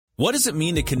What does it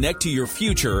mean to connect to your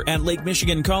future at Lake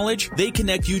Michigan College? They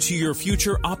connect you to your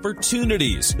future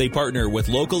opportunities. They partner with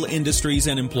local industries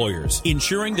and employers,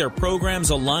 ensuring their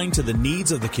programs align to the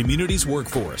needs of the community's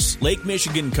workforce. Lake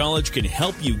Michigan College can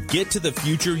help you get to the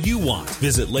future you want.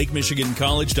 Visit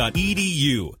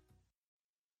lakemichigancollege.edu.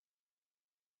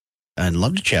 I'd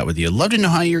love to chat with you. I'd love to know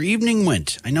how your evening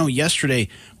went. I know yesterday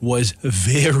was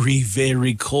very,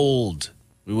 very cold.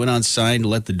 We went outside to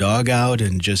let the dog out,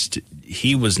 and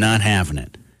he was not having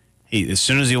it. As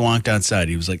soon as he walked outside,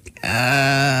 he was like,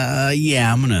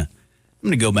 yeah, I'm gonna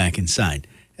go back inside.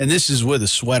 And this is with a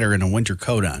sweater and a winter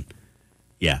coat on.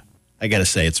 Yeah, I got to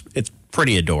say, it's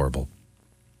pretty adorable.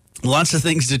 Lots of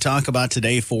things to talk about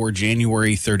today for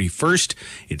January 31st.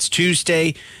 It's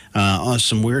Tuesday.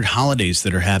 Some weird holidays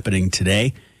that are happening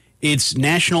today. It's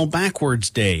National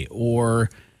Backwards Day, or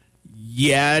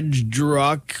yeah.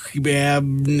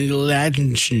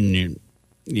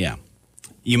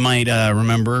 You might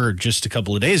remember just a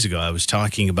couple of days ago, I was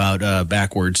talking about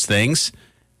backwards things,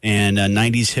 and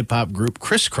 90s hip-hop group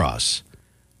Crisscross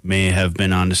may have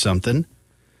been onto something.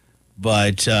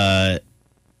 But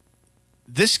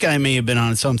this guy may have been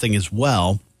on something as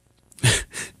well.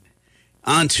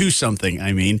 Onto something,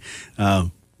 I mean.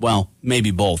 Well,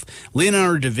 maybe both.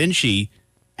 Leonardo da Vinci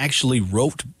actually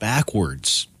wrote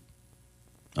backwards,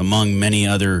 among many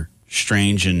other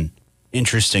strange and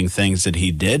interesting things that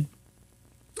he did.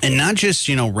 And not just,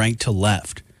 right to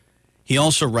left. He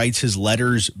also writes his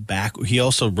letters back. He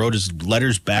also wrote his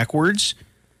letters backwards.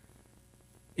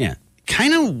 Yeah,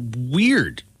 kind of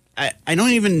weird. I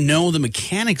don't even know the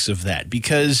mechanics of that,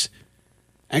 because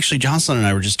actually Jocelyn and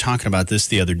I were just talking about this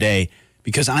the other day,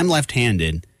 because I'm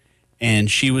left-handed, and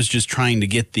she was just trying to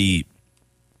get the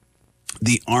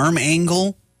arm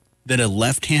angle that a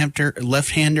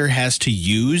left-hander has to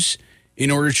use in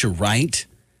order to write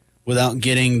without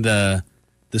getting the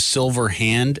silver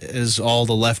hand, as all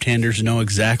the left-handers know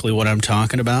exactly what I'm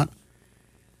talking about.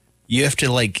 You have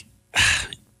to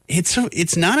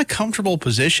it's not a comfortable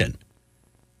position,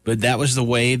 but that was the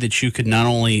way that you could not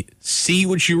only see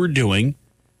what you were doing,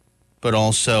 but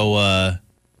also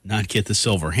not get the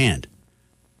silver hand.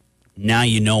 Now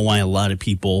you know why a lot of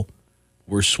people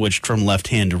were switched from left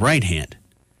hand to right hand.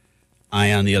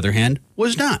 I, on the other hand,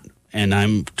 was not, and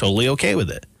I'm totally okay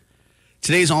with it.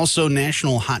 Today's also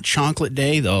National Hot Chocolate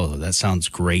Day. Oh, that sounds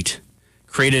great.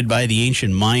 Created by the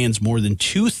ancient Mayans more than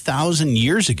 2,000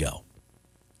 years ago.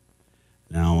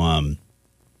 Now,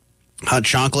 hot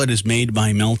chocolate is made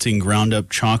by melting ground-up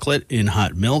chocolate in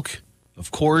hot milk,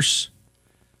 of course,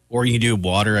 or you can do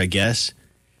water, I guess.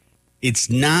 It's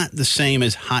not the same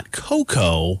as hot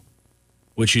cocoa,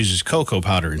 which uses cocoa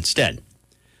powder instead.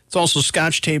 It's also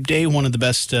Scotch Tape Day, one of the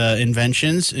best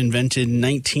inventions, invented in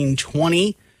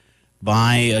 1920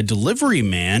 by a delivery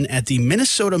man at the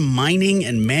Minnesota Mining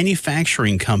and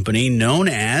Manufacturing Company known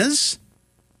as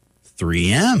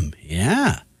 3M.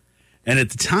 Yeah. And at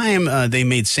the time, they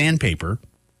made sandpaper,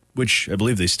 which I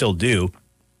believe they still do.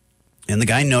 And the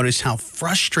guy noticed how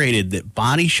frustrated that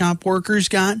body shop workers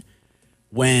got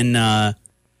when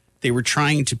they were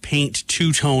trying to paint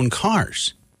two-tone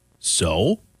cars.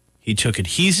 So he took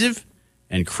adhesive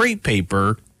and crepe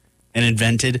paper and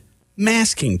invented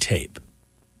masking tape.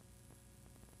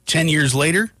 10 years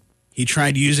later, he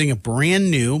tried using a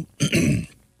brand new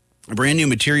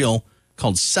material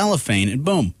called cellophane, and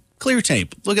boom, clear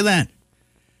tape. Look at that.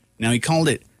 Now, he called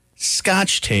it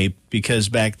Scotch tape because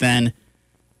back then,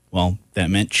 well, that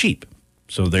meant cheap.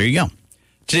 So there you go.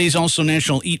 Today's also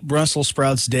National Eat Brussels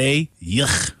Sprouts Day.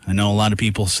 Yuck. I know a lot of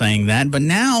people saying that, but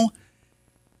now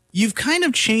you've kind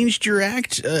of changed your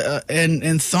act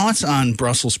and thoughts on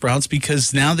Brussels sprouts,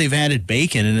 because now they've added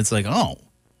bacon, and it's like, oh,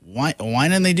 why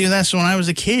didn't they do that when I was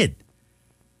a kid?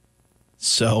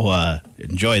 So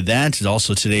enjoy that. It's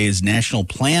also today's National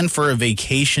Plan for a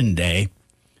Vacation Day.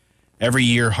 Every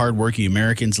year, hardworking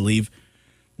Americans leave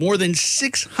more than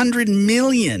 600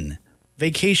 million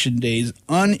vacation days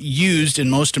unused, and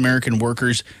most American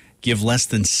workers give less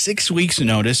than 6 weeks'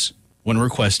 notice when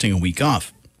requesting a week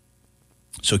off.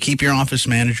 So keep your office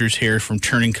manager's hair from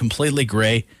turning completely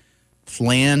gray.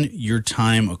 Plan your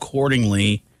time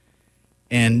accordingly,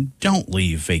 and don't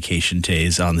leave vacation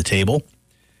days on the table.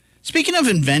 Speaking of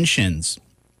inventions,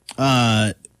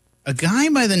 a guy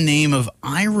by the name of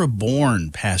Ira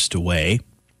Bourne passed away.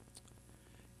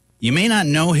 You may not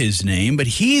know his name, but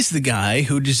he's the guy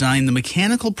who designed the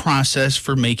mechanical process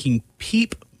for making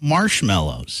Peep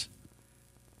marshmallows.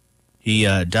 He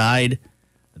died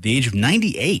at the age of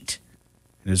 98.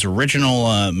 His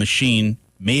original machine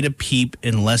made a Peep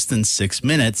in less than 6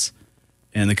 minutes,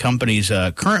 and the company's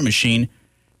current machine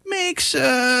makes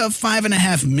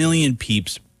 5.5 million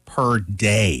Peeps per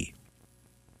day.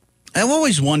 I've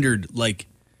always wondered, like,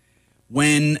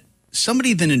 when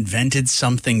somebody that invented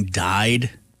something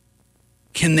died,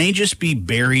 can they just be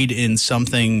buried in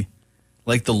something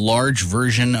like the large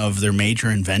version of their major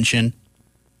invention?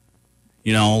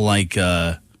 You know, like,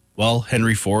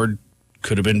 Henry Ford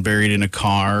could have been buried in a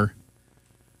car.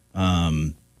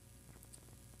 And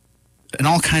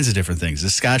all kinds of different things. The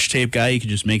Scotch tape guy, you could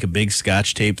just make a big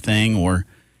Scotch tape thing. Or,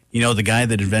 the guy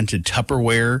that invented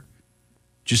Tupperware,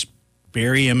 just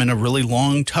bury him in a really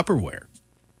long Tupperware.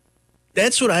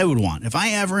 That's what I would want. If I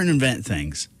ever invent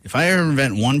things, if I ever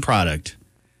invent one product,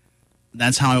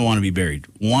 that's how I want to be buried.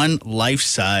 One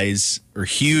life-size or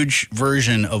huge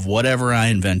version of whatever I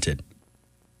invented.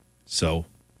 So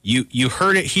you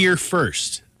heard it here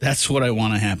first. That's what I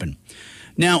want to happen.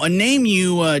 Now, a name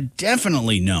you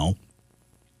definitely know,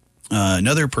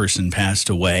 another person passed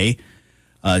away,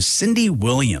 Cindy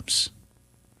Williams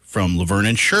from Laverne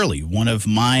and Shirley, one of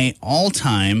my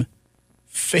all-time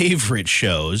favorite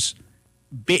shows,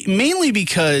 mainly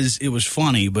because it was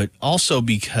funny, but also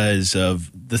because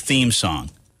of the theme song.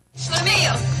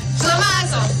 Schlemiel,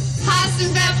 Schlemazel,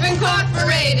 Hasenbeff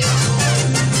Incorporated.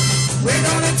 We're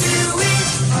gonna do it.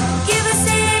 Give us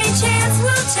any chance,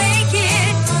 we'll take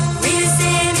it. Read us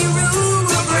any rule,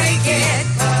 we'll break it.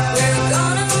 We're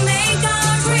gonna make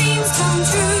our dreams come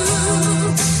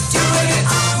true. Do it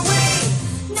our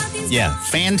way. Nothing's Yeah,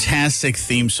 fantastic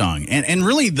theme song. And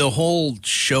really the whole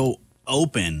show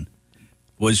open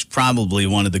was probably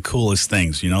one of the coolest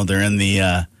things. They're in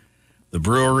the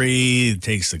brewery,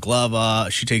 takes the glove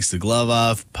off. She takes the glove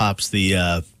off, pops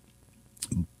the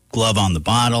glove on the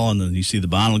bottle, and then you see the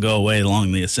bottle go away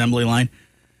along the assembly line.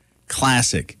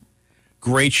 Classic.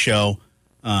 Great show.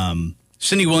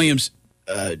 Cindy Williams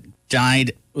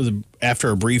died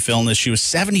after a brief illness. She was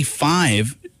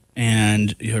 75,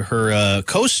 and her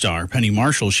co-star, Penny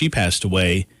Marshall, she passed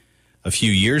away a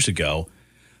few years ago.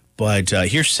 But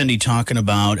here's Cindy talking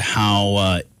about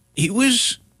how it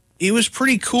was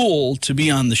pretty cool to be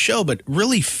on the show, but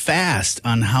really fast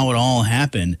on how it all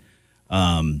happened.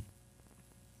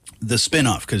 The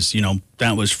spinoff, because,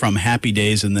 that was from Happy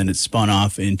Days, and then it spun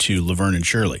off into Laverne and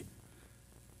Shirley.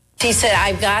 She said,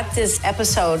 I've got this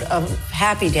episode of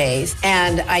Happy Days,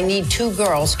 and I need two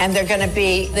girls, and they're going to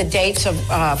be the dates of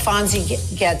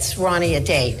Fonzie gets Ronnie a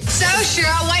date. So,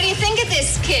 Cheryl, what do you think of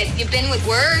this kid? You've been with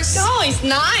worse? Oh, he's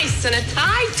nice, and a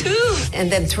tie, too.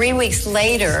 And then 3 weeks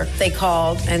later, they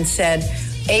called and said,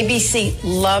 ABC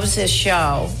loves this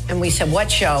show. And we said,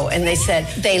 what show? And they said,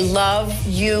 they love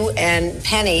you and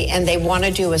Penny, and they want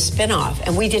to do a spinoff.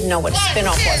 And we didn't know what a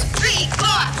spinoff was. 1, 2, 3, 4,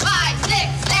 5, 6,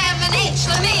 7, 8,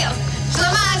 Schlemiel,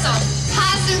 Schlemazel,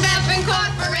 Hasenbeff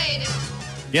Incorporated.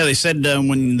 Yeah, they said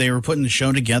when they were putting the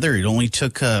show together, it only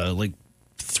took like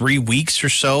 3 weeks or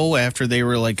so after they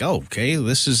were like, oh, okay,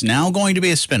 this is now going to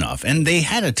be a spinoff. And they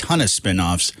had a ton of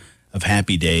spinoffs of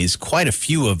Happy Days, quite a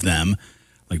few of them,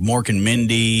 like Mork and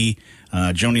Mindy,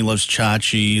 Joni Loves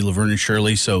Chachi, Laverne and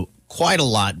Shirley. So quite a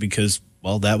lot because,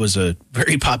 well, that was a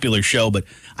very popular show. But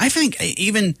I think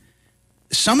even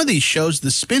some of these shows, the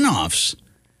spinoffs,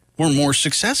 were more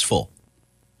successful.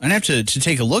 I'd have to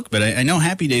take a look, but I know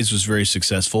Happy Days was very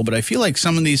successful, but I feel like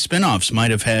some of these spinoffs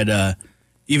might have had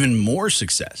even more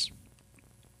success.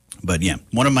 But yeah,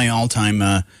 one of my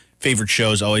all-time favorite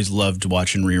shows. Always loved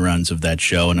watching reruns of that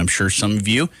show, and I'm sure some of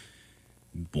you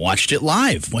watched it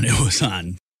live when it was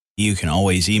on. You can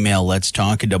always email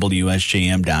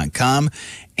letstalk@wsjm.com,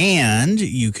 and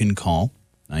you can call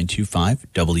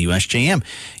 925-WSJM.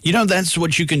 That's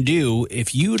what you can do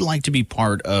if you'd like to be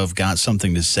part of Got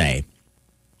Something to Say,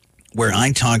 where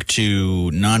I talk to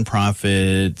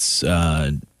nonprofits,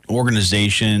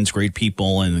 organizations, great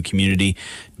people in the community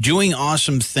doing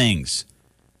awesome things.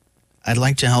 I'd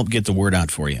like to help get the word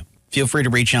out for you. Feel free to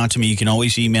reach out to me. You can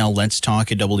always email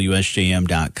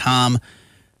letstalk@wsjm.com.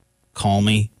 Call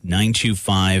me,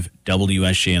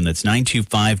 925-WSJM. That's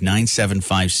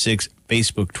 925-9756.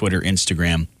 Facebook, Twitter,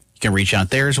 Instagram. You can reach out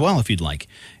there as well if you'd like.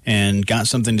 And Got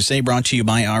Something to Say brought to you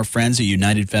by our friends at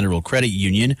United Federal Credit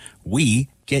Union. We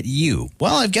get you.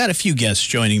 Well, I've got a few guests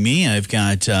joining me. I've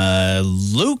got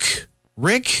Luke,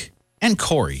 Rick, and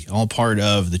Corey, all part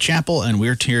of the Chapel, and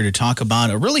we're here to talk about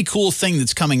a really cool thing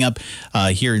that's coming up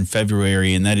here in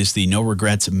February, and that is the No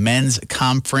Regrets Men's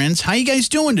Conference. How you guys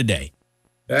doing today?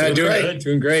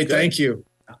 Doing great. Thank you.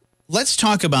 Let's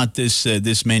talk about this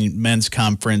men's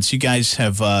conference. You guys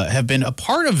have been a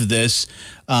part of this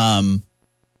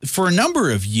for a number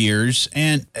of years,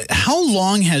 and how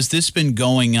long has this been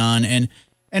going on? And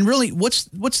really, what's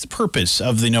the purpose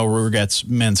of the No Regrets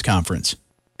Men's Conference?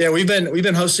 Yeah, we've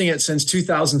been hosting it since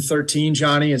 2013,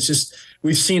 Johnny. It's just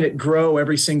we've seen it grow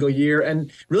every single year.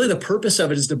 And really the purpose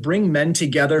of it is to bring men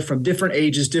together from different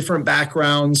ages, different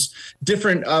backgrounds,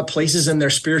 different places in their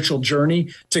spiritual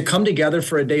journey to come together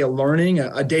for a day of learning,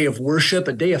 a day of worship,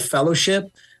 a day of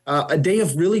fellowship, a day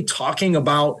of really talking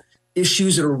about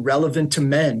issues that are relevant to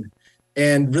men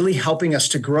and really helping us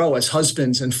to grow as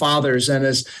husbands and fathers and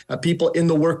as people in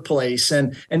the workplace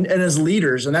and as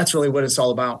leaders. And that's really what it's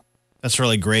all about. That's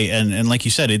really great. And like you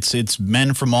said, it's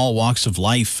men from all walks of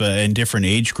life and different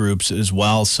age groups as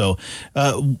well. So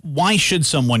why should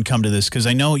someone come to this? Because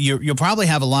I know you'll probably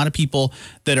have a lot of people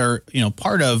that are,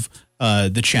 part of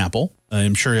the chapel.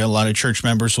 I'm sure a lot of church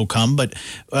members will come, but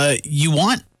you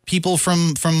want people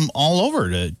from all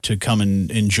over to come and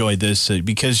enjoy this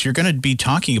because you're going to be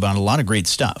talking about a lot of great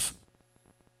stuff.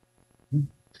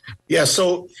 Yeah.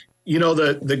 So,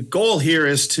 the goal here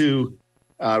is to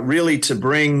really to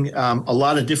bring a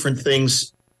lot of different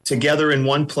things together in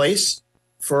one place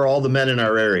for all the men in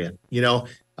our area.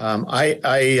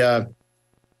 I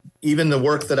even the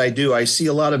work that I do, I see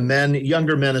a lot of men,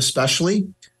 younger men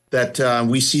especially, that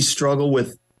we see struggle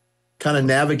with kind of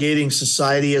navigating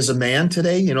society as a man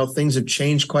today. Things have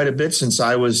changed quite a bit since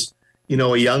I was,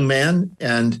 a young man,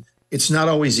 and it's not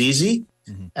always easy.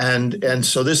 Mm-hmm. And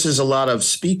so this is a lot of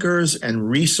speakers and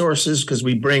resources because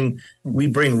we bring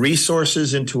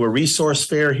resources into a resource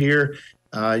fair here,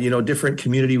 different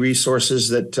community resources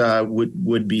that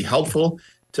would be helpful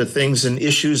to things and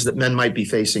issues that men might be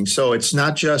facing. So it's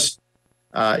not just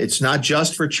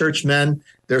for church men.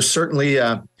 There's certainly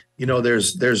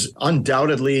there's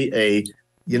undoubtedly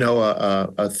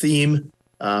a theme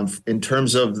in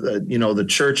terms of the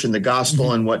church and the gospel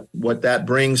mm-hmm. and what that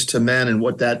brings to men and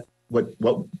what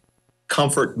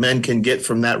comfort men can get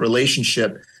from that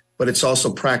relationship, but it's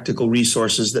also practical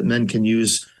resources that men can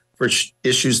use for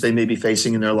issues they may be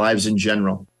facing in their lives in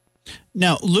general.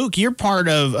 Now, Luke, you're part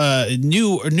of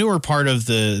newer part of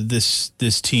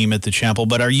this team at the chapel,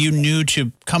 but are you new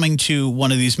to coming to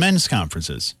one of these men's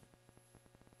conferences?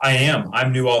 I am.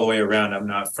 I'm new all the way around. I'm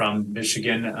not from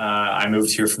Michigan. I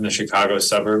moved here from the Chicago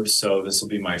suburbs, so this will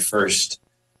be my first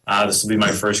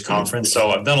conference.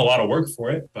 So I've done a lot of work for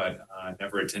it, but I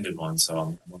never attended one. So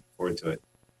I'm looking forward to it.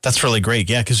 That's really great.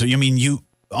 Yeah. Because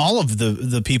all of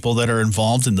the people that are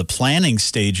involved in the planning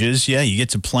stages, you get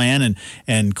to plan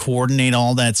and coordinate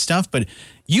all that stuff, but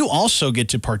you also get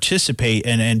to participate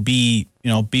and be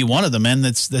one of the men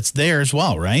that's there as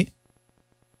well, right?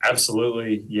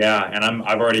 Absolutely. Yeah. And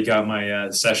I've already got my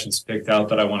sessions picked out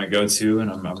that I want to go to,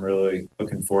 and I'm really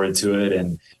looking forward to it.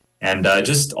 And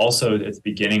just also at the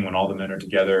beginning when all the men are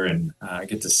together and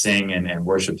get to sing and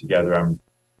worship together,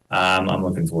 I'm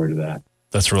looking forward to that.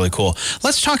 That's really cool.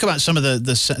 Let's talk about some of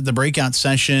the breakout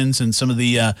sessions and some of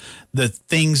the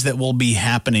things that will be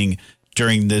happening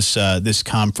during this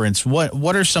conference.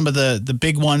 What are some of the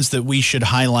big ones that we should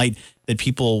highlight that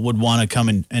people would want to come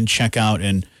and check out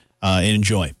and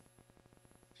enjoy?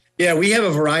 Yeah, we have a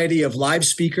variety of live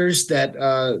speakers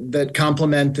that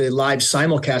complement the live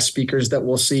simulcast speakers that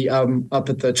we'll see up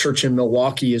at the church in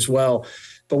Milwaukee as well.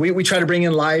 But we try to bring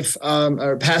in live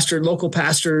local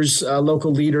pastors,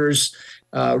 local leaders.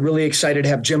 Really excited to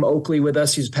have Jim Oakley with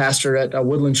us. He's a pastor at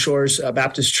Woodland Shores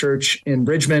Baptist Church in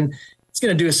Bridgman. He's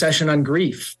going to do a session on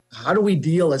grief. How do we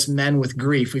deal as men with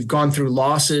grief? We've gone through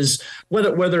losses,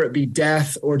 whether it be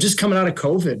death or just coming out of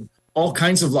COVID. All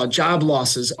kinds of job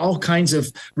losses, all kinds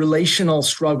of relational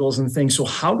struggles and things. So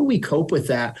how do we cope with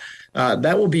that?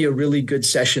 That will be a really good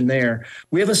session there.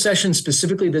 We have a session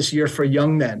specifically this year for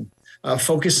young men,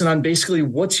 focusing on basically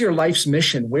what's your life's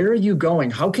mission? Where are you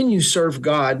going? How can you serve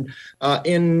God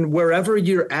in wherever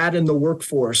you're at in the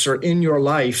workforce or in your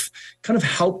life? Kind of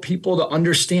help people to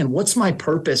understand what's my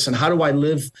purpose and how do I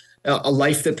live a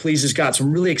life that pleases God. So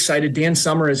I'm really excited. Dan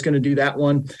Summer is going to do that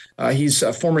one. He's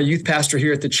a former youth pastor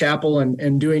here at the chapel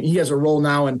and he has a role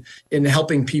now in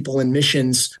helping people in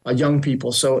missions, young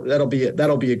people. So that'll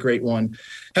be a great one.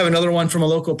 Have another one from a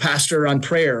local pastor on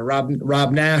prayer,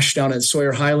 Rob Nash down at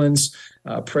Sawyer Highlands.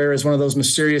 Prayer is one of those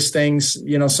mysterious things.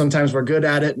 Sometimes we're good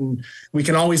at it and we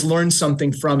can always learn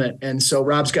something from it. And so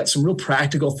Rob's got some real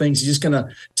practical things he's just going to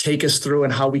take us through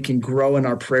and how we can grow in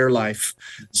our prayer life.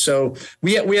 So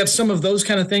we have some of those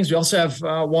kind of things. We also have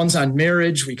ones on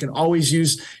marriage. We can always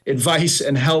use advice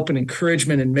and help and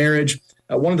encouragement in marriage.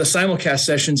 One of the simulcast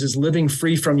sessions is living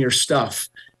free from your stuff.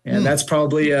 And that's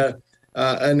probably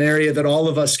an area that all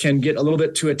of us can get a little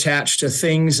bit too attached to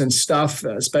things and stuff,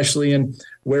 especially in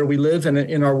where we live and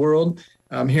in our world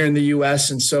here in the U.S.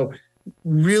 And so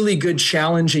really good,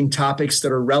 challenging topics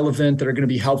that are relevant, that are going to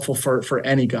be helpful for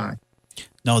any guy.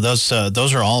 No, those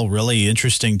are all really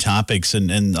interesting topics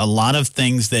and a lot of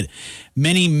things that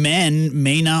many men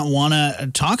may not want to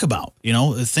talk about. You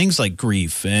know, things like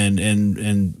grief and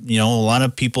you know, a lot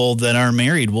of people that are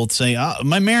married will say, "Oh,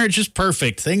 my marriage is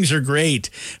perfect. Things are great."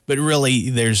 But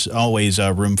really, there's always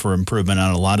room for improvement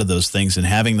on a lot of those things, and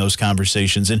having those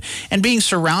conversations and being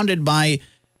surrounded by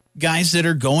guys that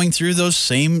are going through those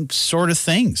same sort of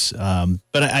things.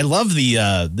 But I love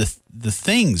the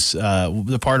things,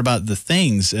 the part about the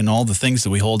things and all the things that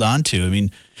we hold on to. I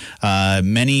mean,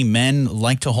 many men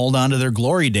like to hold on to their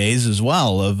glory days as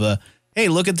well of, hey,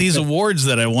 look at these awards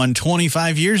that I won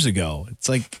 25 years ago. It's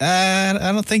like, I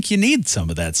don't think you need some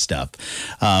of that stuff.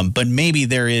 But maybe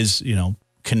there is, you know,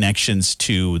 connections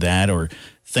to that or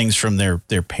things from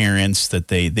their parents that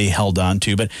they held on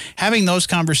to. But having those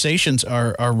conversations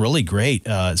are really great.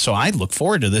 So I look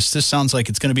forward to this. This sounds like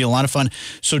it's going to be a lot of fun.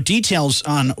 So details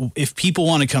on if people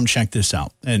want to come check this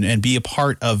out and be a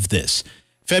part of this.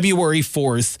 February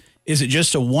 4th, is it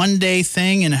just a one-day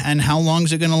thing? And how long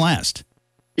is it going to last?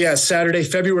 Yeah, Saturday,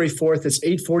 February 4th. It's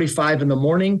 8:45 in the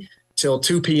morning till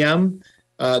 2 p.m.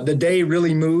 The day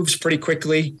really moves pretty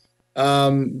quickly.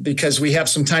 Because we have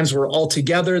some times we're all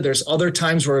together. There's other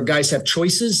times where guys have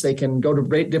choices. They can go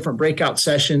to different breakout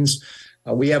sessions.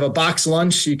 We have a box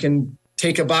lunch. You can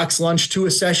take a box lunch to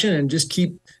a session and just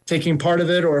keep taking part of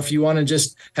it. Or if you want to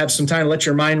just have some time to let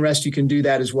your mind rest, you can do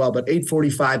that as well. But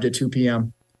 8:45 to 2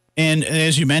 p.m. And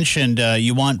as you mentioned,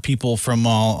 you want people from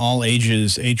all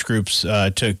ages, age groups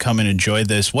to come and enjoy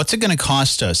this. What's it going to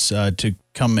cost us to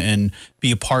come and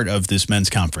be a part of this men's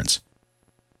conference?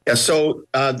 Yeah, so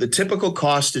the typical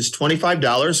cost is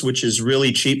 $25, which is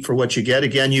really cheap for what you get.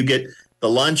 Again, you get the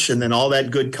lunch and then all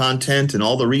that good content and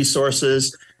all the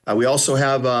resources. We also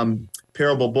have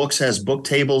Parable Books has book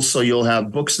tables, so you'll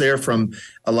have books there from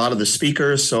a lot of the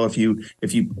speakers. So if you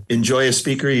enjoy a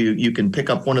speaker, you can pick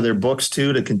up one of their books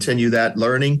too to continue that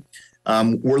learning.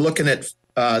 We're looking at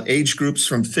age groups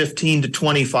from 15 to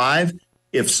 25.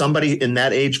 If somebody in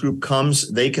that age group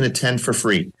comes, they can attend for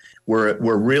free.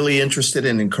 We're really interested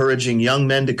in encouraging young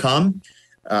men to come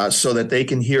so that they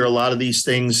can hear a lot of these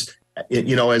things,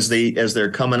 you know, as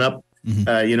they're coming up,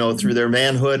 you know, through their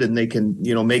manhood, and they can,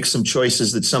 you know, make some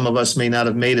choices that some of us may not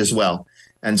have made as well.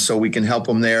 And so we can help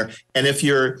them there. And if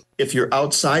you're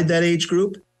outside that age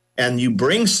group and you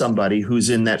bring somebody who's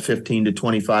in that 15 to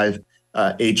 25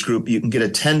 age group, you can get a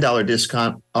 $10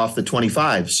 discount off the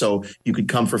 25. So you could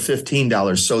come for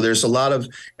 $15. So there's a lot of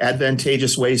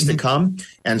advantageous ways to come,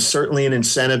 and certainly an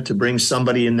incentive to bring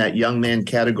somebody in that young man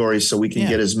category so we can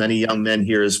get as many young men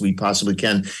here as we possibly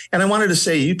can. And I wanted to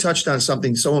say, you touched on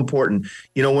something so important.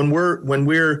 You know, when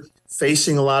we're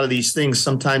facing a lot of these things,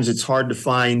 sometimes it's hard to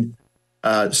find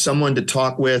someone to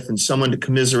talk with and someone to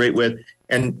commiserate with.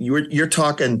 And you're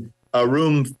talking a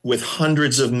room with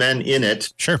hundreds of men in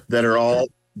it that are all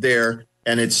there.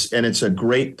 And it's a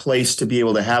great place to be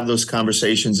able to have those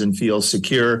conversations and feel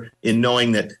secure in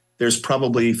knowing that there's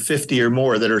probably 50 or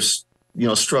more that are, you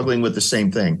know, struggling with the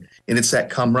same thing. And it's that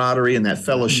camaraderie and that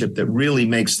fellowship that really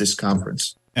makes this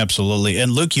conference. Absolutely.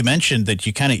 And Luke, you mentioned that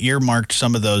you kind of earmarked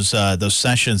some of those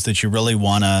sessions that you really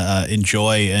want to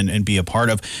enjoy and be a part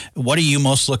of. What are you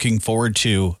most looking forward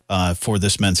to for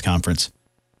this men's conference?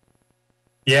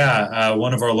 Yeah,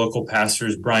 one of our local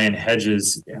pastors, Brian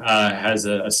Hedges, has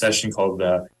a session called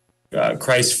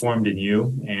Christ Formed in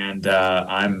You. And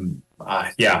I'm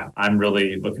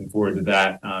really looking forward to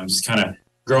that. Just kind of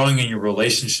growing in your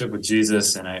relationship with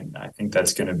Jesus. And I think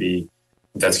that's going to be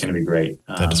great.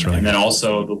 That is really and then great.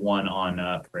 Also the one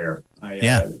on prayer.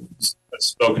 I've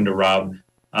spoken to Rob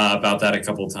about that a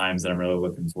couple of times, and I'm really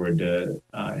looking forward to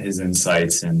his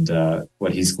insights and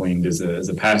what he's gleaned as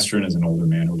a pastor and as an older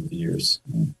man over the years.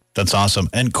 That's awesome.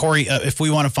 And Corey, if we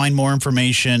want to find more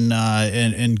information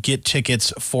and get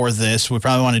tickets for this, we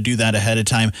probably want to do that ahead of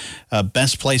time.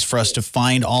 Best place for us to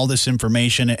find all this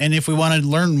information. And if we want to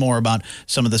learn more about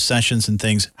some of the sessions and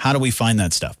things, how do we find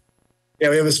that stuff? Yeah,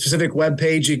 we have a specific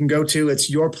webpage you can go to.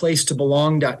 It's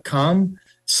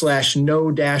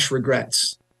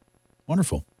yourplacetobelong.com/no-regrets.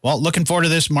 Wonderful. Well, looking forward to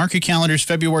this. Mark your calendars,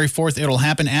 February 4th. It'll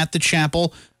happen at the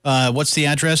chapel. What's the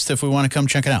address if we want to come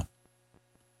check it out?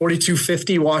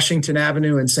 4250 Washington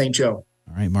Avenue in St. Joe.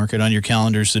 All right, mark it on your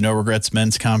calendars, the No Regrets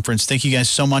Men's Conference. Thank you guys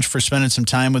so much for spending some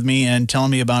time with me and telling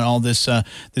me about all this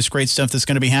this great stuff that's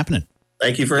going to be happening.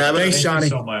 Thank you for having us. Thanks, Johnny.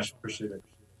 Thank you so much. Appreciate it.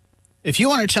 If you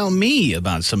want to tell me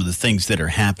about some of the things that are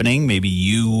happening, maybe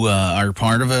you are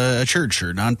part of a church or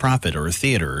a nonprofit or a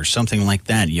theater or something like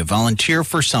that. You volunteer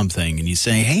for something and you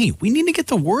say, hey, we need to get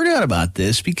the word out about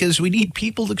this because we need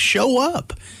people to show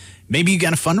up. Maybe you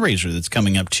got a fundraiser that's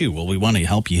coming up too. Well, we want to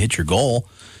help you hit your goal.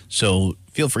 So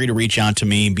feel free to reach out to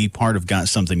me and be part of Got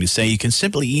Something to Say. You can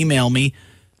simply email me,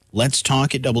 let's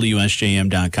talk at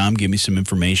WSJM.com. Give me some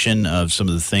information of some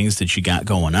of the things that you got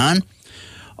going on.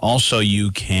 Also,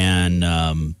 you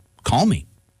can call me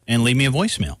and leave me a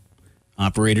voicemail.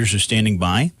 Operators are standing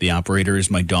by. The operator is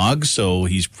my dog, so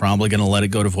he's probably going to let it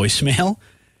go to voicemail.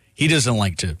 He doesn't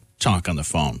like to talk on the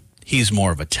phone. He's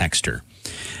more of a texter.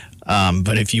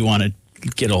 But if you want to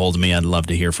get a hold of me, I'd love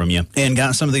to hear from you. And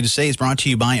Got Something to Say is brought to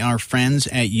you by our friends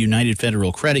at United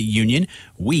Federal Credit Union.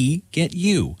 We get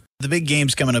you. The big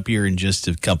game's coming up here in just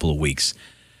a couple of weeks.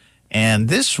 And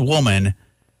this woman,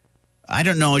 I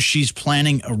don't know if she's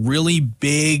planning a really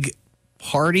big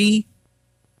party,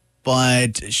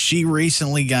 but she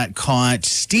recently got caught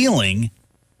stealing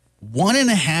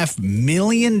 $1.5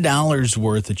 million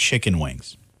worth of chicken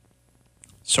wings.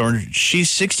 So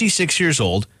she's 66 years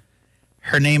old.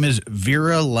 Her name is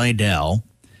Vera Lydell,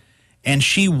 and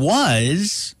she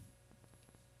was,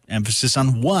 emphasis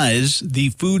on was, the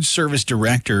food service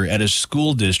director at a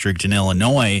school district in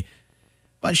Illinois,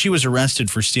 but she was arrested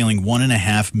for stealing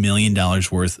 $1.5 million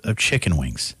worth of chicken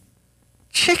wings.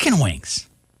 Chicken wings.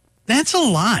 That's a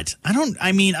lot.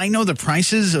 I know the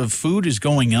prices of food is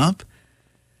going up,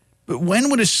 but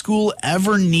when would a school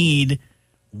ever need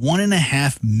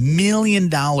 $1.5 million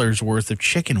worth of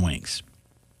chicken wings?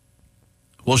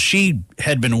 Well, she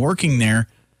had been working there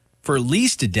for at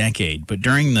least a decade, but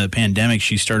during the pandemic,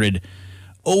 she started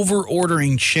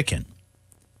over-ordering chicken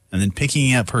and then picking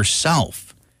it up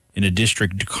herself in a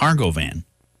district cargo van.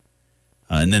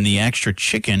 And then the extra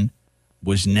chicken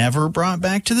was never brought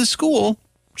back to the school,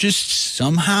 just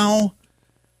somehow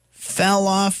fell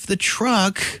off the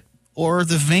truck or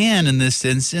the van in this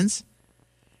instance.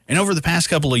 And over the past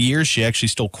couple of years, she actually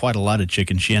stole quite a lot of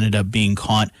chicken. She ended up being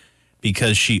caught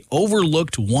because she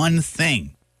overlooked one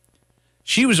thing.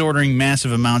 She was ordering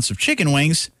massive amounts of chicken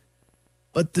wings,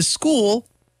 but the school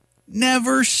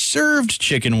never served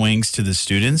chicken wings to the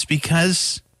students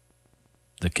because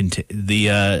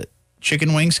the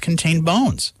chicken wings contain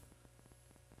bones.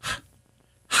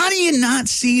 How do you not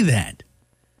see that?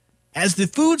 As the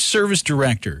food service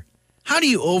director, how do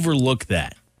you overlook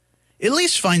that? At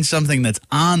least find something that's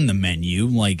on the menu,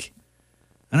 like,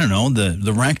 I don't know,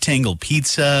 the rectangle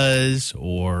pizzas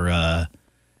or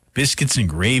biscuits and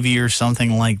gravy or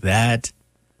something like that.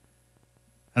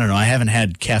 I don't know. I haven't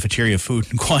had cafeteria food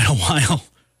in quite a while.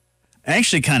 I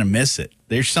actually kind of miss it.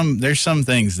 There's some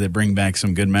things that bring back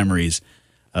some good memories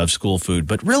of school food.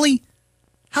 But really,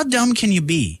 how dumb can you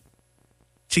be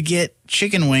to get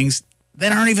chicken wings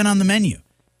that aren't even on the menu?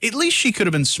 At least she could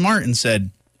have been smart and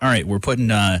said, all right, we're going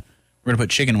to put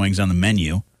chicken wings on the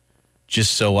menu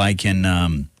just so I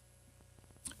can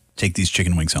take these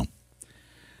chicken wings home.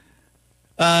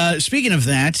 Speaking of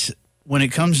that, when it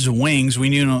comes to wings,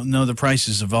 we know the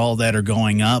prices of all that are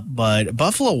going up, but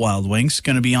Buffalo Wild Wings is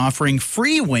going to be offering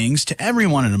free wings to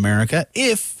everyone in America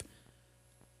if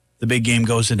the big game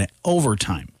goes into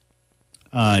overtime.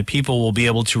 People will be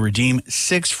able to redeem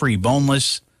 6 free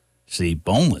boneless. See,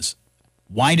 boneless.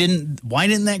 Why didn't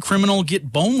that criminal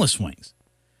get boneless wings?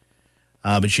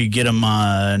 But you get them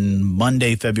on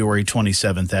Monday, February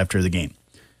 27th after the game.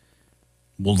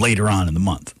 Well, later on in the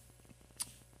month.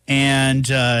 And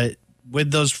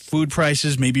with those food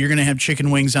prices, maybe you're going to have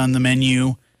chicken wings on the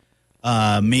menu.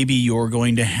 Maybe you're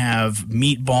going to have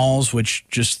meatballs, which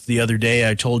just the other day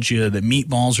I told you that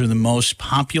meatballs are the most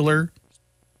popular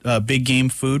big game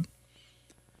food.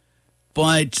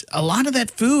 But a lot of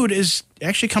that food is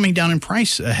actually coming down in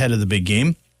price ahead of the big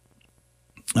game.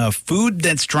 Food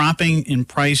that's dropping in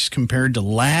price compared to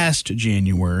last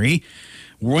January.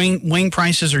 Wing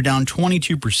prices are down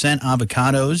 22%.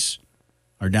 Avocados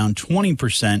are down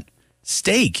 20%.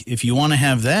 Steak, if you want to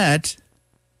have that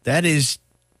is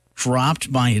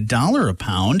dropped by $1 a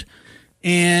pound.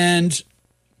 And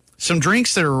some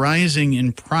drinks that are rising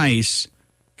in price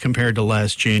compared to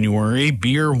last January,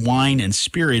 beer, wine, and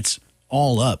spirits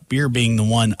all up. Beer being the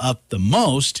one up the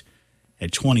most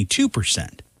at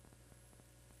 22%.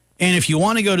 And if you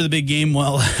want to go to the big game,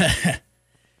 well,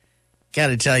 got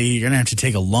to tell you, you're going to have to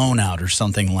take a loan out or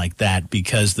something like that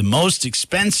because the most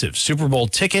expensive Super Bowl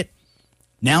ticket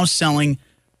now selling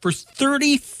for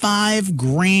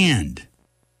 $35,000.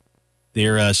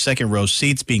 Their second row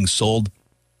seats being sold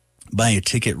by a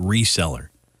ticket reseller.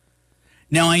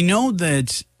 Now, I know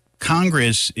that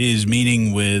Congress is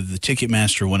meeting with the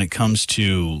Ticketmaster when it comes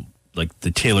to like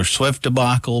the Taylor Swift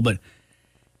debacle, but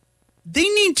they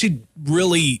need to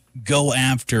really go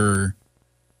after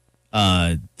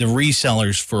the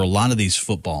resellers for a lot of these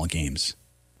football games,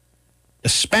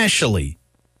 especially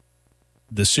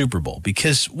the Super Bowl,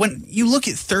 because when you look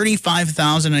at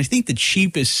 35,000, I think the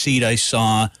cheapest seat I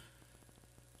saw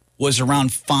was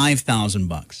around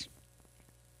 $5,000.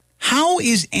 How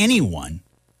is anyone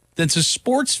that's a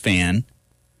sports fan,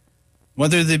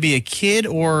 whether they be a kid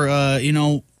or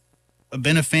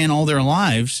been a fan all their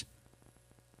lives,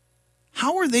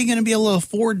 how are they going to be able to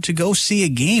afford to go see a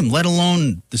game, let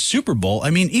alone the Super Bowl? I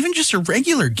mean, even just a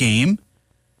regular game,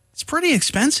 it's pretty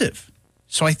expensive.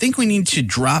 So I think we need to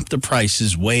drop the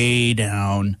prices way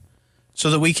down so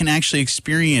that we can actually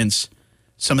experience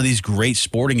some of these great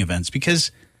sporting events,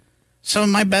 because some of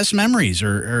my best memories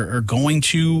are going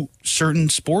to certain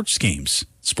sports games,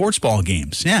 sports ball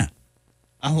games. Yeah,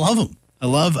 I love them.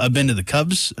 I've been to the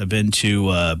Cubs. I've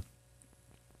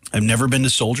never been to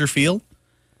Soldier Field.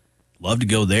 Love to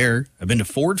go there. I've been to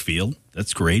Ford Field.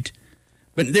 That's great.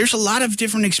 But there's a lot of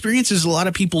different experiences a lot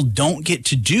of people don't get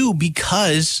to do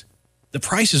because the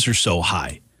prices are so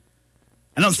high.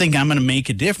 I don't think I'm going to make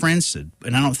a difference, and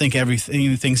I don't think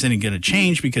everything's going to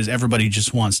change because everybody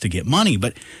just wants to get money.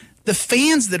 But the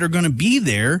fans that are going to be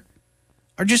there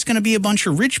are just going to be a bunch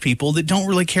of rich people that don't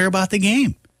really care about the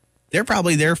game. They're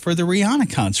probably there for the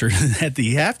Rihanna concert at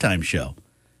the halftime show.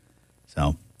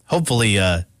 So hopefully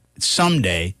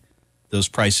someday those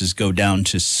prices go down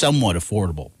to somewhat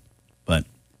affordable. But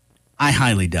I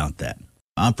highly doubt that.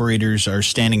 Operators are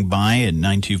standing by at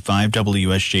 925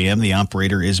 WSJM. The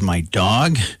operator is my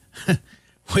dog,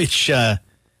 which,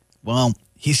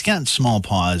 he's got small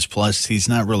paws. Plus, he's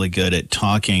not really good at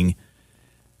talking.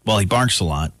 Well, he barks a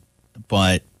lot,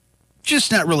 but just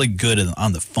not really good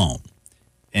on the phone.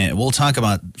 And we'll talk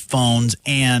about phones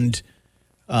and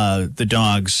the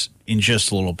dogs in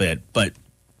just a little bit. But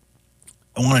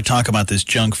I want to talk about this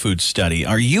junk food study.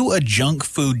 Are you a junk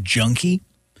food junkie?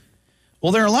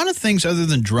 Well, there are a lot of things other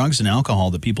than drugs and alcohol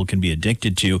that people can be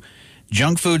addicted to.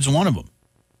 Junk food's one of them.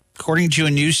 According to a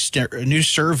new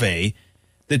survey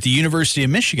that the University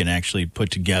of Michigan actually put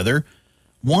together,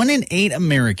 1 in 8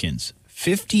 Americans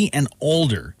 50 and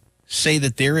older say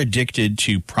that they're addicted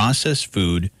to processed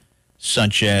food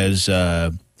such as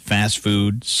fast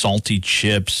food, salty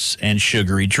chips, and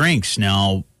sugary drinks.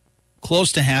 Now,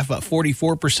 close to half, about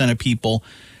 44% of people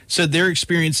said they're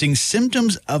experiencing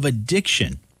symptoms of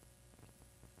addiction,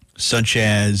 such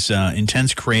as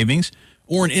intense cravings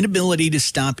or an inability to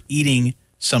stop eating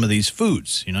some of these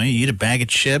foods. You eat a bag of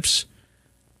chips,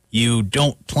 you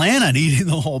don't plan on eating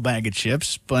the whole bag of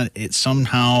chips, but it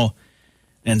somehow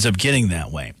ends up getting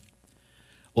that way.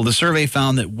 Well, the survey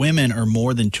found that women are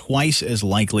more than twice as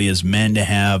likely as men to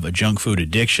have a junk food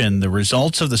addiction. The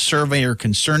results of the survey are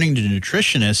concerning to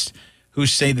nutritionists who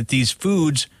say that these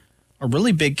foods are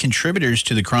really big contributors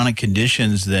to the chronic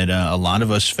conditions that a lot of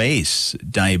us face: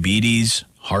 diabetes,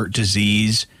 heart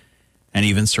disease, and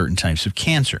even certain types of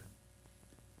cancer.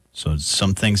 So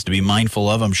some things to be mindful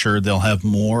of. I'm sure they'll have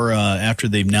more after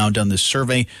they've now done this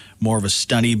survey, more of a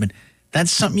study. But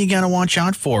that's something you got to watch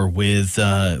out for with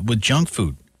junk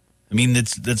food. I mean,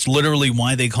 that's literally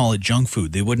why they call it junk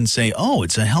food. They wouldn't say, oh,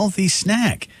 it's a healthy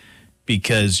snack,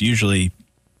 because usually,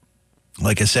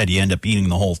 like I said, you end up eating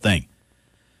the whole thing.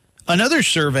 Another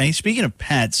survey, speaking of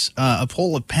pets, a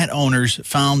poll of pet owners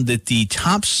found that the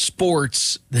top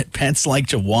sports that pets like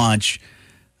to watch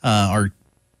are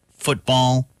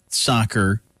football,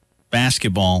 soccer,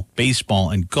 basketball, baseball,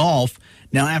 and golf.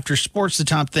 Now, after sports, the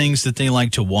top things that they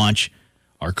like to watch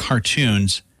are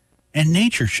cartoons and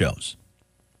nature shows.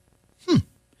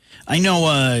 I know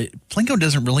Plinko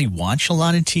doesn't really watch a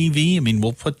lot of TV. I mean,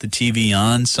 we'll put the TV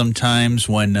on sometimes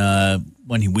when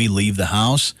we leave the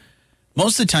house.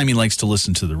 Most of the time, he likes to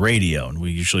listen to the radio, and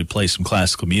we usually play some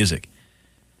classical music.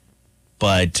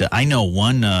 But I know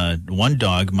one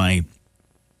dog, I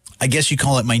guess you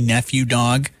call it my nephew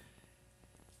dog.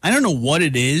 I don't know what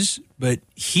it is, but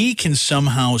he can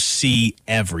somehow see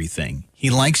everything. He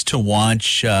likes to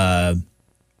watch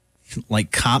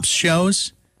like cops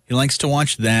shows. He likes to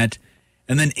watch that.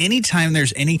 And then anytime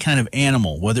there's any kind of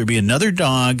animal, whether it be another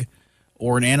dog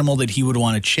or an animal that he would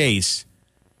want to chase,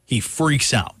 he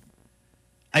freaks out.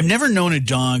 I've never known a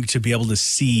dog to be able to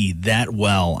see that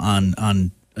well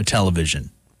on a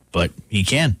television, but he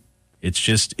can. It's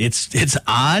just, it's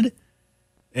odd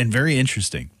and very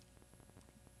interesting.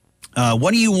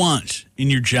 What do you want in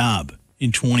your job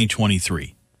in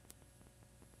 2023?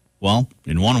 Well,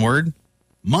 in one word,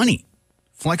 money.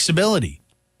 Flexibility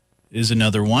is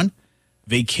another one.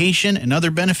 Vacation and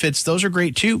other benefits, those are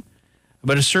great too.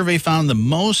 But a survey found the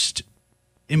most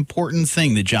important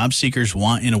thing that job seekers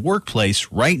want in a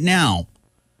workplace right now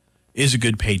is a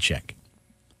good paycheck.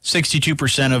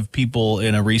 62% of people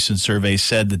in a recent survey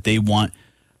said that they want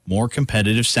more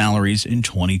competitive salaries in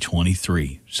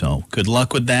 2023. So good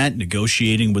luck with that,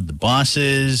 negotiating with the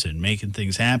bosses and making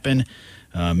things happen.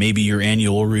 Maybe your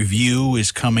annual review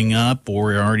is coming up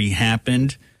or it already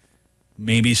happened.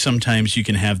 Maybe sometimes you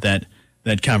can have that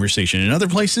conversation. In other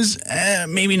places,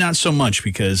 maybe not so much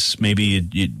because maybe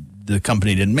the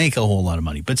company didn't make a whole lot of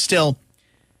money. But still,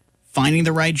 finding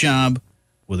the right job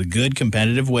with a good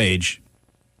competitive wage.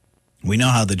 We know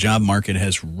how the job market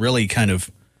has really kind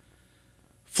of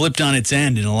flipped on its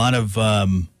end, and a lot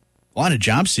of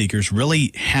job seekers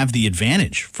really have the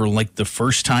advantage for like the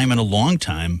first time in a long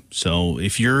time. So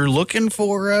if you're looking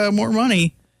for more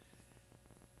money,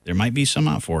 there might be some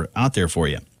out there for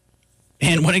you.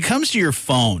 And when it comes to your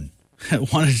phone, I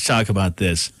wanted to talk about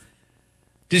this.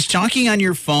 Does talking on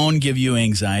your phone give you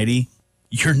anxiety?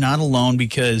 You're not alone,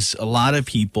 because a lot of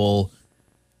people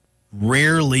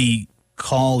rarely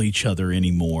call each other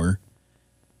anymore,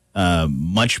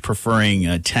 much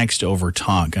preferring text over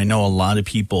talk. I know a lot of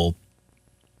people,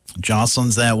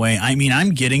 Jocelyn's that way. I mean, I'm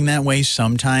getting that way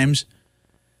sometimes.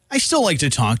 I still like to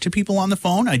talk to people on the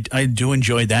phone. I do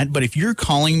enjoy that. But if you're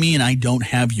calling me and I don't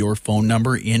have your phone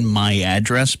number in my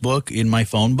address book, in my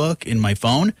phone book, in my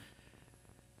phone,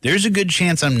 there's a good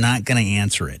chance I'm not going to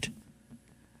answer it.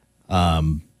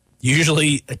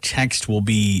 Usually a text will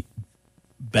be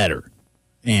better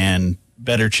and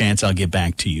better chance I'll get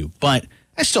back to you. But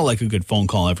I still like a good phone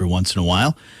call every once in a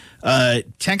while.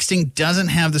 Texting doesn't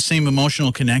have the same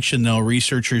emotional connection, though.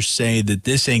 Researchers say that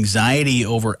this anxiety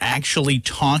over actually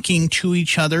talking to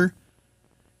each other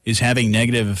is having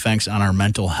negative effects on our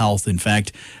mental health. In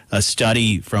fact, a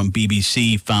study from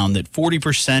BBC found that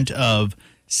 40% of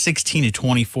 16 to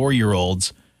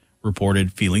 24-year-olds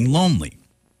reported feeling lonely.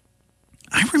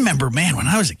 I remember, man, when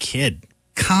I was a kid,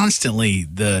 constantly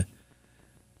the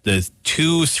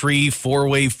 2, 3,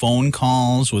 4-way phone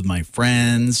calls with my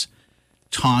friends,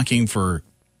 talking for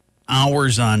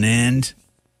hours on end.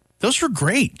 Those were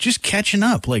great. Just catching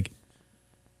up. Like,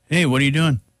 hey, what are you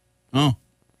doing? Oh,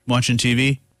 watching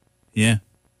TV? Yeah,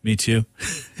 me too.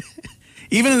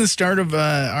 Even in the start of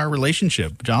our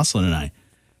relationship, Jocelyn and I,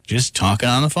 just talking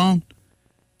on the phone.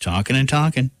 Talking and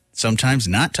talking. Sometimes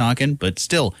not talking, but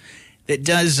still, it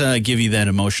does give you that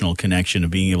emotional connection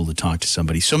of being able to talk to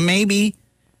somebody. So maybe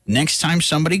next time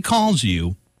somebody calls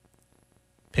you,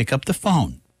 pick up the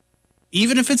phone.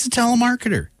 Even if it's a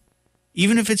telemarketer,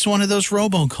 even if it's one of those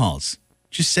robocalls,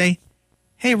 just say,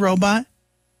 hey, robot,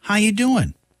 how you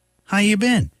doing? How you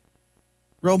been?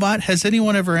 Robot, has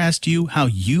anyone ever asked you how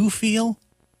you feel?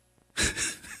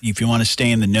 If you want to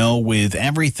stay in the know with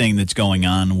everything that's going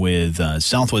on with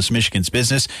Southwest Michigan's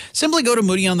business, simply go to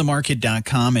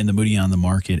moodyonthemarket.com and the Moody on the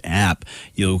Market app.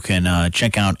 You can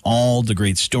check out all the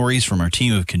great stories from our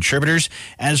team of contributors,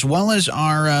 as well as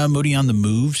our Moody on the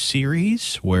Move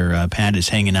series, where Pat is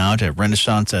hanging out at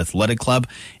Renaissance Athletic Club,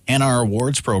 and our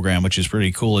awards program, which is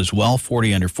pretty cool as well.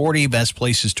 40 Under 40, Best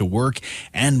Places to Work,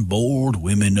 and Bold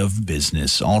Women of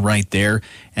Business, all right there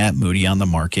at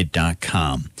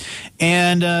moodyonthemarket.com.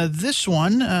 And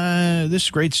this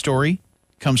great story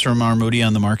comes from our Moody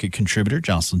on the Market contributor,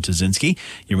 Jocelyn Tazinski.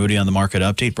 Your Moody on the Market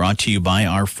update brought to you by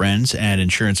our friends at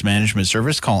Insurance Management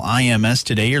Service. Call IMS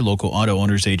today, your local auto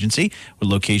owner's agency, with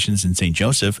locations in St.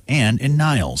 Joseph and in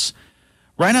Niles.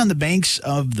 Right on the banks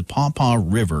of the Pawpaw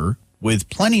River, with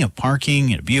plenty of parking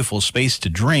and a beautiful space to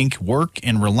drink, work,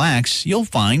 and relax, you'll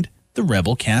find the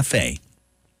Rebel Cafe.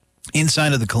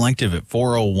 Inside of the Collective at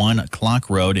 401 Clock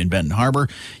Road in Benton Harbor,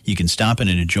 you can stop in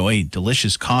and enjoy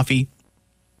delicious coffee,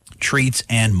 treats,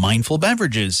 and mindful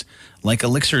beverages like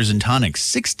elixirs and tonics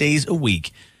 6 days a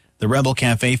week. The Rebel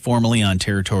Cafe, formerly on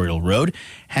Territorial Road,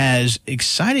 has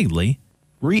excitingly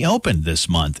reopened this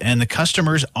month, and the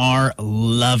customers are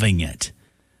loving it.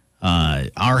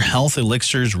 Our health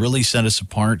elixirs really set us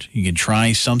apart. You can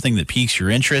try something that piques your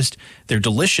interest. They're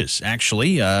delicious,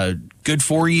 actually, good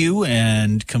for you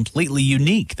and completely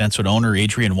unique. That's what owner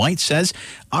Adrian White says.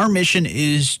 Our mission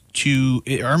is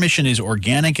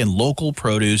organic and local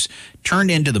produce turned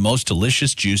into the most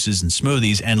delicious juices and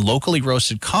smoothies and locally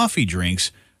roasted coffee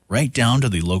drinks, right down to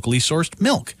the locally sourced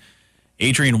milk.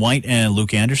 Adrian White and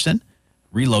Luke Anderson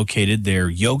relocated their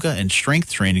yoga and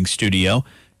strength training studio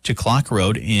to Clock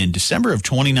Road in December of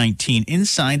 2019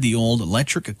 inside the old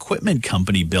Electric Equipment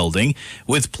Company building,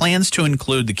 with plans to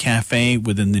include the cafe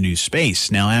within the new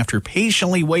space. Now, after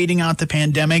patiently waiting out the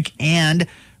pandemic and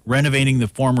renovating the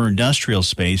former industrial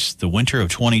space, the winter of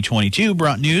 2022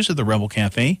 brought news of the Rebel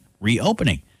Cafe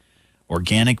reopening.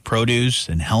 Organic produce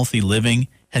and healthy living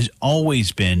has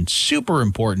always been super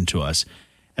important to us,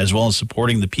 as well as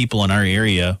supporting the people in our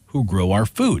area who grow our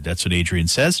food. That's what Adrian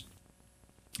says.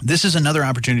 This is another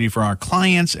opportunity for our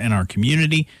clients and our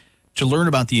community to learn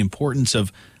about the importance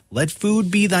of let food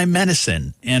be thy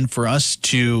medicine, and for us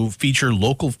to feature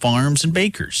local farms and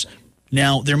bakers.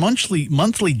 Now, their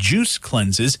monthly juice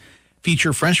cleanses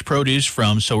feature fresh produce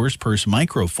from Sower's Purse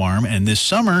Micro Farm, and this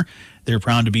summer, they're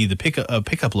proud to be the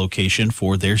pickup location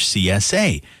for their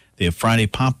CSA. They have Friday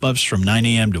pop-ups from 9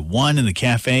 a.m. to 1 in the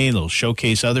cafe. They'll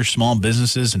showcase other small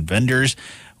businesses and vendors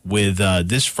with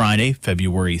this Friday,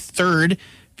 February 3rd,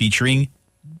 featuring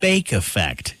Bake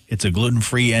Effect. It's a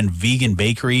gluten-free and vegan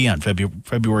bakery on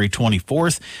February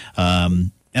 24th.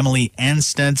 Emily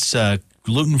Anstedt's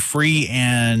gluten-free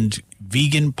and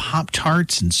vegan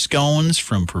Pop-Tarts and scones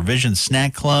from Provision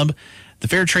Snack Club. The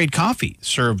Fair Trade Coffee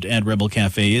served at Rebel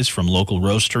Cafe is from local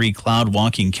roastery Cloud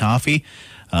Walking Coffee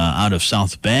out of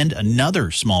South Bend,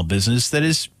 another small business that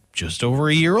is just over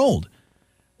a year old.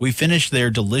 We finished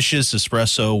their delicious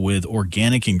espresso with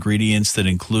organic ingredients that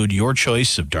include your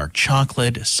choice of dark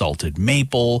chocolate, salted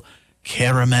maple,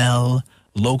 caramel,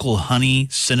 local honey,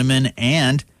 cinnamon,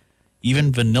 and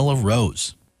even vanilla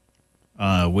rose,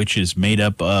 which is made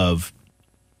up of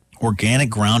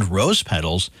organic ground rose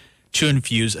petals to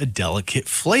infuse a delicate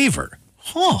flavor.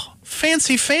 Oh,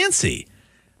 fancy.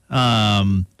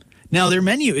 Now, their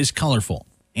menu is colorful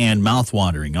and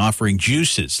mouthwatering, offering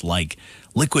juices like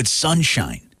liquid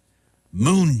sunshine,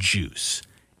 moon juice,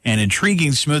 and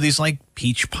intriguing smoothies like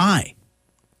peach pie.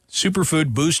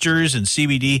 Superfood boosters and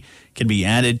CBD can be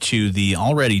added to the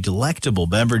already delectable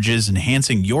beverages,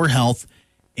 enhancing your health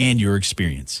and your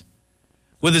experience.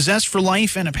 With a zest for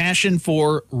life and a passion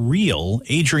for real,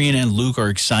 Adrian and Luke are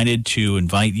excited to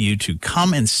invite you to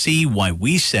come and see why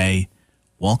we say,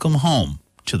 welcome home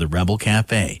to the Rebel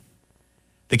Cafe.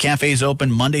 The cafe is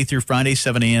open Monday through Friday,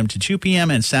 7 a.m. to 2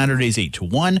 p.m., and Saturdays, 8 to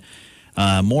 1.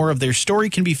 More of their story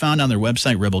can be found on their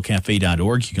website,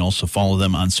 rebelcafe.org. You can also follow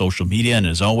them on social media. And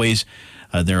as always,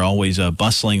 they're always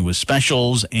bustling with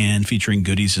specials and featuring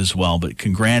goodies as well. But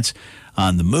congrats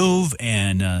on the move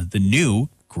and the new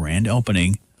grand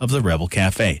opening of the Rebel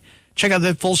Cafe. Check out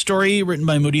that full story written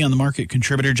by Moody on the Market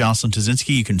contributor Jocelyn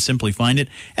Tazinski. You can simply find it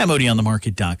at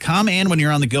moodyonthemarket.com. And when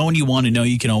you're on the go and you want to know,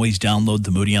 you can always download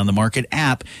the Moody on the Market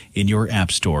app in your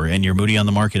app store. And your Moody on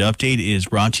the Market update is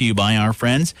brought to you by our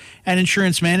friends at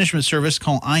Insurance Management Service.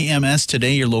 Call IMS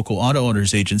today, your local auto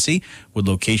owners agency, with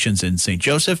locations in St.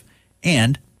 Joseph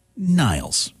and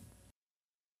Niles.